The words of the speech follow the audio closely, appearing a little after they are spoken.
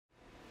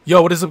Yo,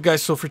 what is up,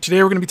 guys? So for today,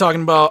 we're going to be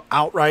talking about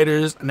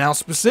Outriders. Now,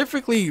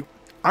 specifically,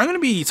 I'm going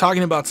to be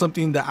talking about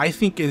something that I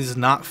think is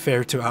not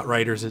fair to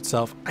Outriders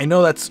itself. I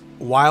know that's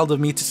wild of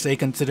me to say,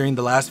 considering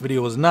the last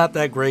video was not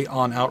that great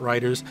on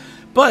Outriders,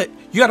 but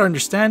you got to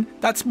understand,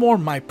 that's more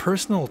my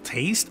personal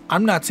taste.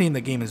 I'm not saying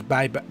the game is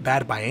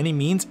bad by any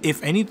means.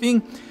 If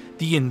anything,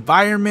 the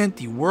environment,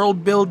 the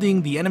world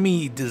building, the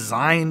enemy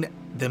design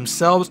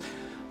themselves,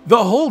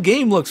 the whole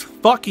game looks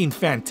fucking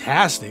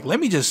fantastic.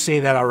 Let me just say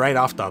that right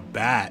off the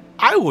bat.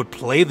 I would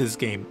play this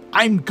game.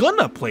 I'm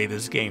gonna play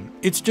this game.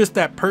 It's just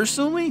that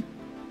personally,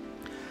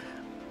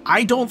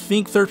 I don't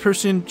think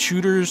third-person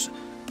shooters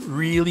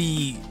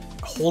really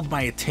hold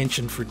my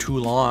attention for too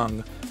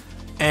long.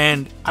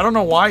 And I don't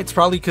know why. It's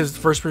probably because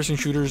first-person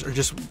shooters are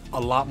just a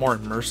lot more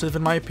immersive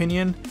in my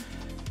opinion.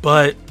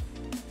 But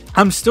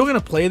I'm still gonna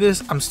play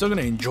this. I'm still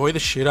gonna enjoy the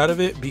shit out of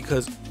it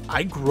because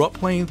I grew up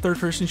playing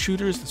third-person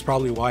shooters. That's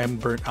probably why I'm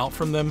burnt out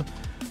from them.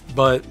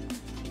 But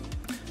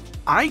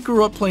I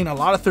grew up playing a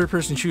lot of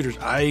third-person shooters.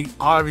 I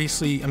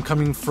obviously am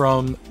coming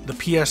from the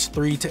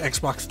PS3 to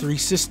Xbox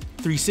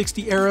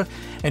 360 era.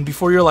 And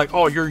before you're like,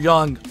 oh, you're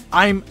young,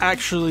 I'm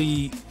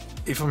actually,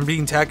 if I'm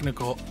being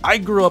technical, I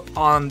grew up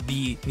on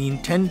the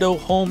Nintendo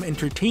Home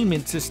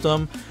Entertainment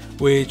System,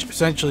 which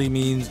essentially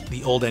means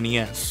the old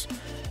NES.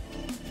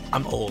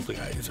 I'm old,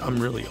 guys. I'm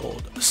really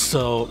old.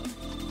 So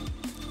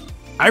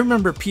I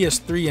remember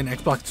PS3 and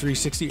Xbox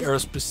 360 era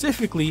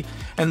specifically,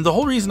 and the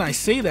whole reason I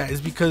say that is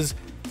because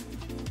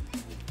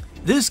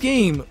this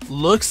game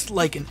looks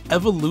like an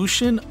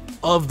evolution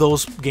of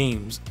those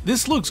games.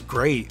 This looks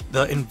great.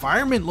 The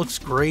environment looks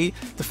great.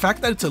 The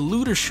fact that it's a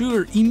looter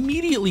shooter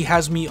immediately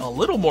has me a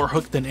little more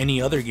hooked than any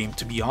other game,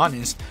 to be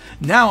honest.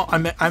 Now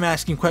I'm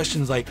asking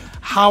questions like,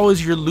 how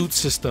is your loot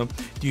system?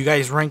 Do you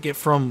guys rank it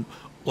from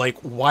like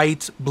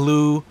white,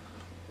 blue,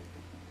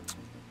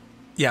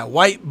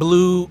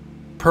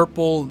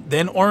 purple,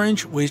 then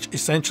orange, which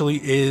essentially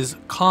is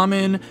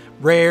common,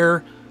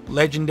 rare,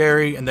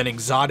 legendary, and then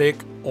exotic,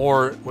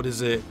 or what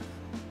is it?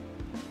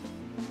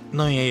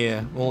 No,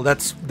 yeah. Well,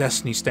 that's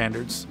Destiny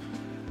standards.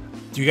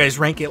 Do you guys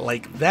rank it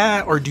like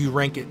that, or do you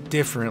rank it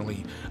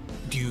differently?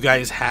 Do you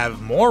guys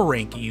have more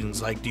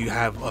rankings? Like, do you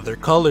have other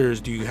colors?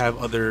 Do you have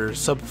other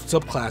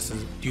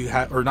subclasses? Do you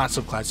have, or not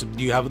subclasses?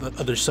 Do you have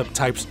other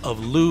subtypes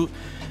of loot?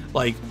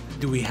 Like,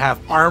 do we have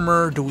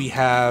armor? Do we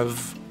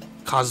have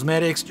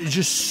cosmetics? There's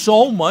just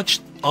so much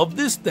of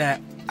this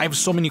that I have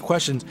so many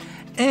questions.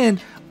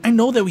 And I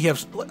know that we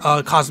have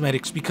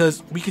cosmetics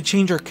because we could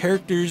change our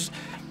characters'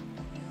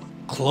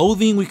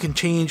 clothing, we can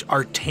change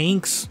our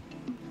tanks'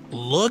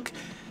 look.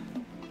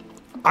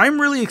 I'm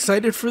really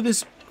excited for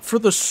this for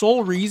the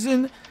sole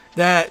reason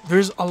that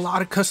there's a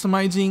lot of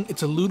customizing.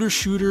 It's a looter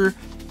shooter,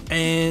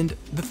 and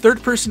the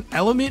third-person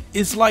element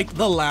is like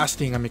the last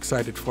thing I'm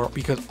excited for,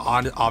 because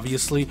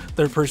obviously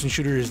third-person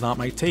shooter is not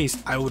my taste.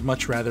 I would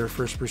much rather a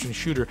first-person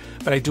shooter,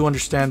 but I do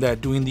understand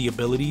that doing the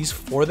abilities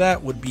for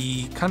that would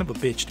be kind of a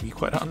bitch, to be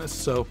quite honest.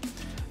 So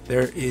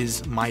there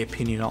is my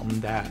opinion on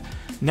that.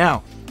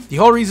 Now, the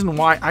whole reason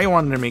why I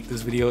wanted to make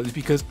this video is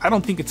because I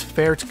don't think it's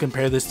fair to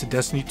compare this to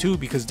Destiny 2,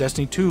 because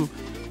Destiny 2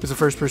 is a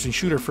first-person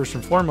shooter first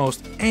and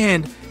foremost,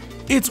 and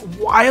it's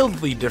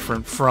wildly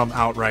different from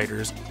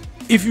Outriders.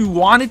 If you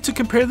wanted to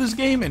compare this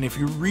game, and if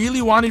you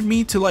really wanted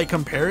me to like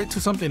compare it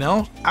to something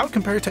else, I would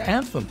compare it to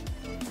Anthem.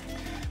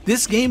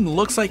 This game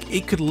looks like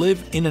it could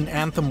live in an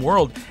Anthem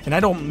world, and I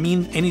don't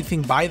mean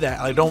anything by that.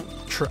 I don't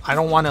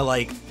want to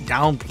like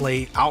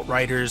downplay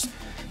Outriders,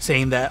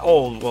 saying that,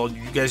 oh, well,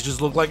 you guys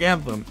just look like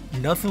Anthem.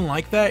 Nothing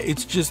like that.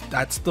 It's just,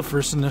 that's the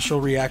first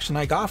initial reaction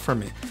I got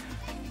from it.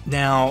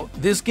 Now,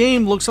 this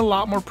game looks a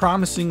lot more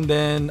promising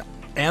than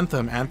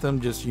Anthem.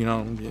 Anthem just, you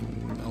know,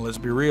 let's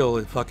be real,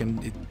 it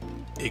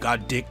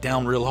got dicked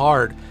down real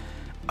hard.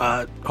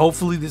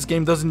 Hopefully this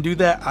game doesn't do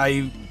that.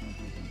 I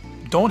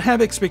don't have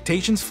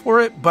expectations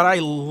for it, but I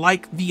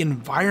like the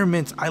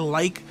environment. I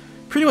like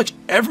pretty much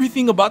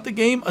everything about the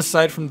game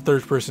aside from the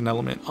third-person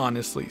element,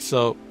 honestly.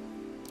 So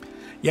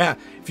yeah,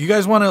 if you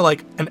guys want to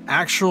like an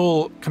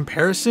actual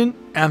comparison,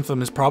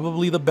 Anthem is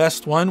probably the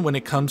best one when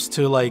it comes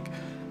to like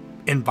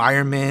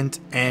environment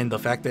and the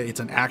fact that it's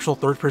an actual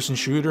third-person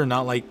shooter,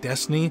 not like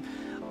Destiny.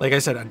 Like I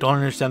said, I don't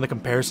understand the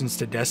comparisons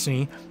to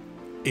Destiny.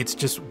 It's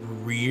just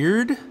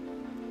weird,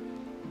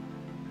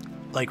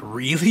 like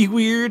really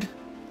weird.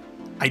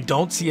 I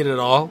don't see it at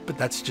all, but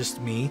that's just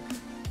me.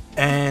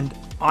 And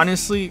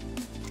honestly,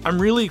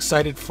 I'm really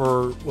excited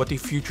for what the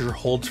future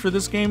holds for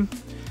this game,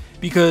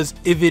 because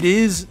if it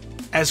is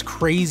as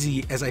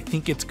crazy as I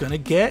think it's gonna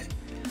get,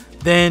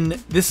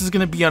 then this is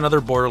gonna be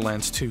another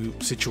Borderlands 2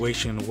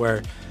 situation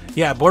where,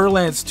 yeah,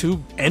 Borderlands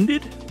 2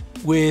 ended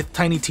with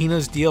Tiny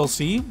Tina's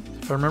DLC,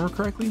 if I remember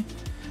correctly.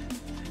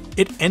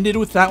 It ended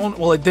with that one.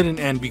 Well, it didn't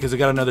end because it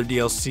got another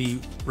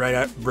DLC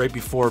right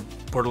before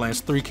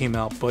Borderlands 3 came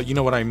out, but you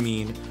know what I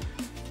mean.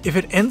 If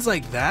it ends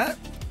like that,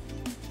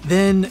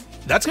 then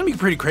that's gonna be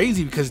pretty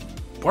crazy, because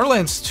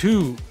Borderlands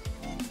 2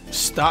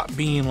 stopped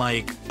being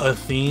like a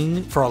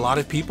thing for a lot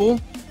of people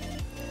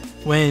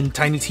when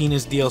Tiny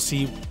Tina's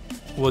DLC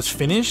was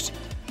finished.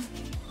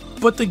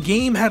 But the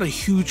game had a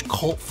huge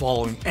cult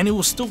following, and it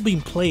was still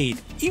being played.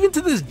 Even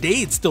to this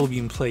day, it's still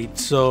being played.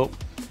 So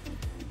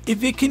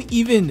if it can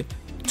even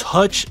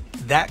touch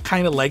that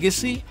kind of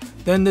legacy,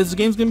 then this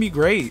game's gonna be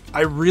great.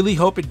 I really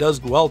hope it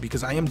does well,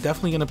 because I am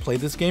definitely gonna play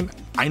this game.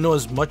 I know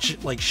as much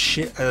like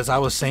shit as I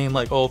was saying,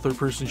 like, oh,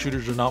 third-person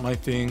shooters are not my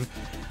thing,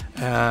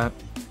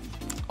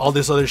 all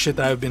this other shit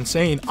that I've been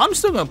saying, I'm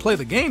still gonna play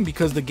the game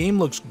because the game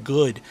looks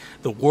good,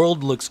 the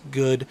world looks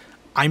good.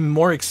 I'm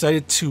more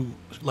excited to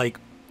like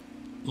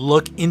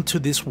look into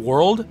this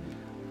world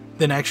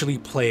than actually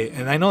play it.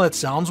 And I know that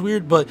sounds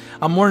weird, but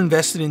I'm more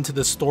invested into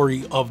the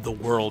story of the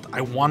world.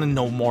 I want to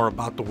know more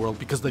about the world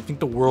because I think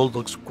the world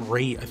looks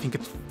great. I think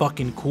it's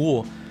fucking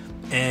cool,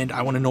 and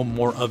I want to know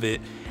more of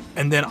it.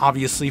 And then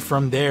obviously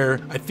from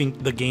there, I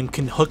think the game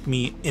can hook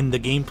me in the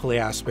gameplay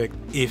aspect.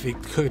 If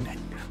it could,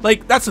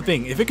 like, that's the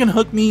thing, if it can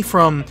hook me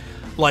from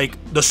like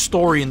the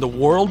story and the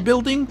world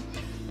building,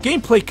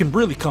 gameplay can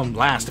really come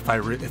last if I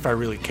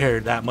really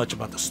cared that much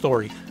about the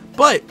story.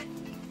 But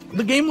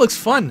the game looks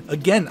fun.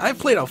 Again, I've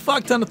played a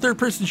fuck ton of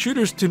third-person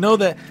shooters to know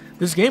that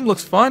this game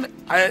looks fun.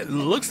 It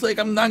looks like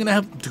I'm not gonna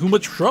have too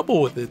much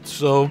trouble with it.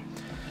 So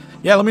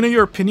yeah, let me know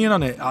your opinion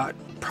on it.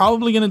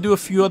 Probably gonna do a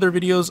few other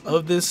videos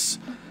of this,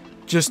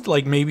 just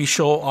like maybe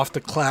show off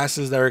the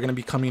classes that are gonna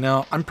be coming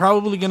out. I'm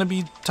probably gonna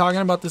be talking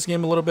about this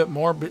game a little bit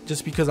more, but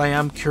just because I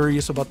am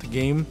curious about the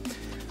game.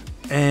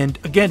 And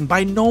again,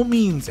 by no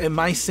means am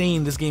I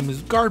saying this game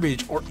is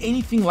garbage or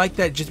anything like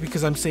that, just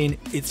because I'm saying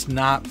it's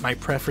not my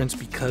preference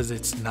because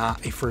it's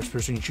not a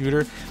first-person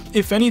shooter.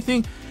 If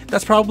anything,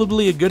 that's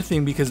probably a good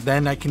thing, because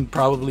then I can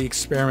probably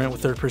experiment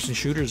with third-person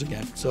shooters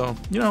again. So,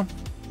 you know,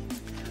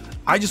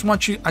 I just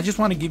want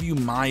to give you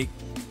my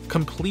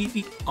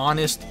completely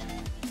honest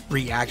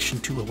reaction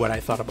to what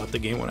I thought about the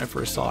game when I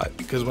first saw it.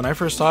 Because when I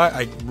first saw it,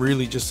 I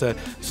really just said,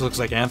 this looks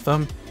like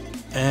Anthem.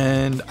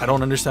 And I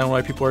don't understand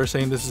why people are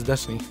saying this is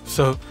Destiny.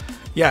 So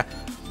yeah,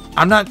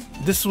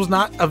 this was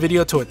not a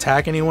video to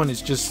attack anyone.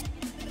 It's just,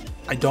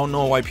 I don't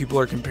know why people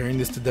are comparing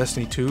this to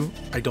Destiny 2.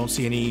 I don't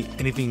see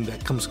anything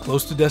that comes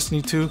close to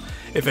Destiny 2.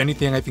 If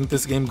anything, I think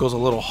this game goes a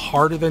little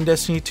harder than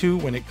Destiny 2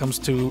 when it comes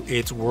to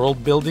its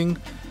world building.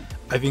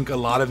 I think a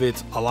lot of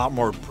it's a lot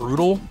more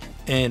brutal,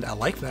 and I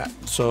like that.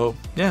 So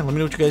yeah, let me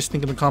know what you guys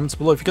think in the comments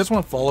below. If you guys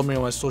want to follow me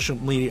on my social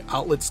media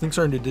outlets, links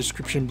are in the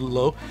description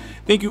below.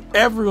 Thank you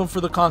everyone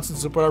for the constant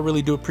support. I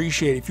really do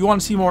appreciate it. If you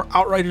want to see more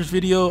Outriders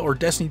video or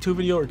Destiny 2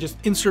 video or just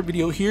insert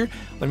video here,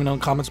 let me know in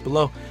the comments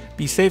below.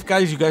 Be safe,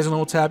 guys. You guys know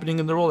what's happening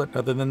in the world.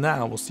 Other than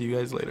that, I will see you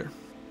guys later.